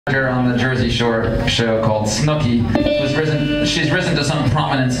On the Jersey Shore show called Snooki, she's risen to some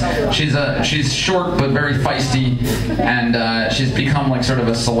prominence. She's short but very feisty, and she's become like sort of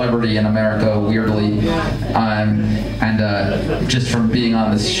a celebrity in America, weirdly, and just from being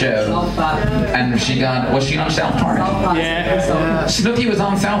on this show. And was she on South Park? Yeah. Snooki was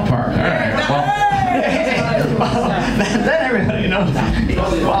on South Park. All right. Well, then everybody knows.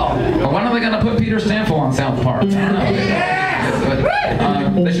 Wow. Well, when are they gonna put Peter Stampfel on South Park? I don't know. But,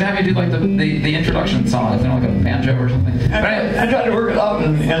 they should have you do like the introduction song, you know, like a banjo or something. I tried to work it out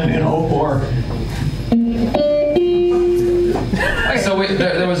in 04. So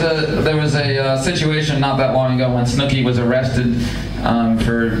there was a situation not that long ago when Snooki was arrested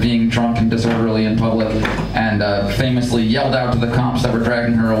for being drunk and disorderly in public, and famously yelled out to the cops that were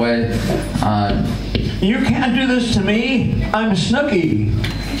dragging her away. You can't do this to me. I'm Snooki.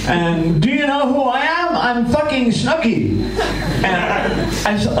 And do you know who I am? I'm fucking Snooki.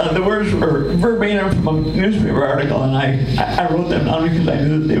 And the words were verbatim from a newspaper article, and I wrote them down because I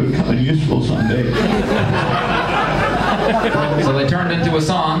knew that they would come in useful someday. So they turned into a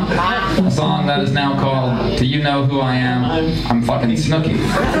song that is now called "Do You Know Who I Am? I'm Fucking Snooki."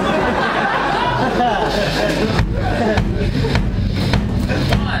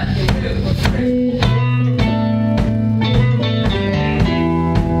 One, 2, 3.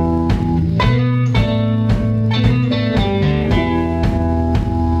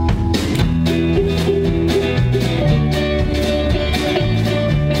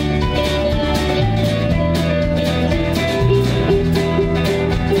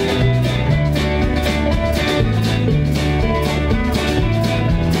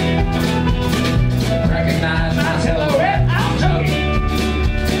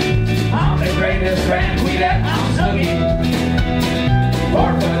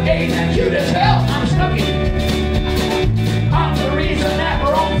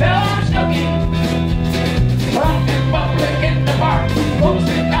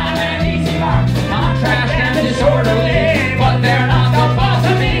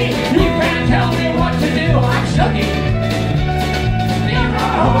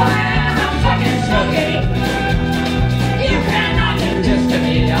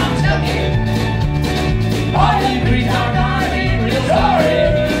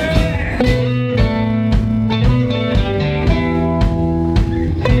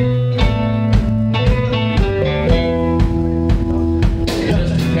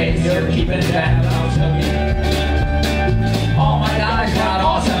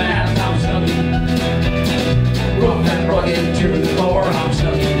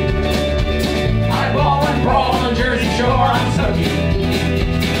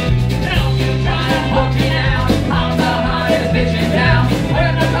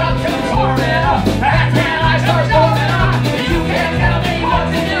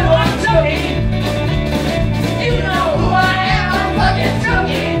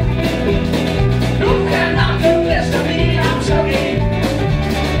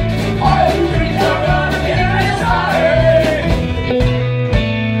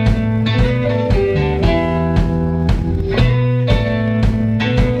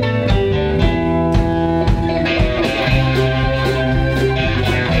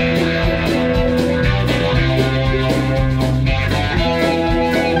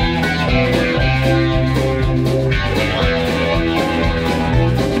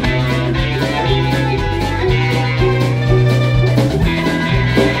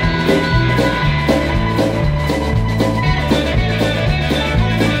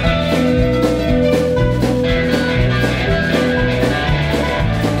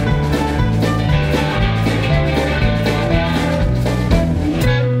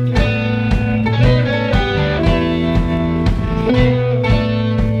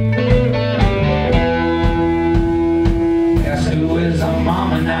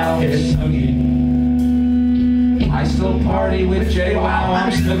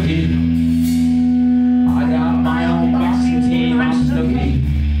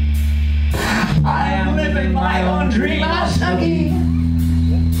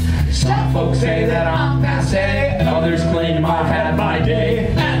 Some folks say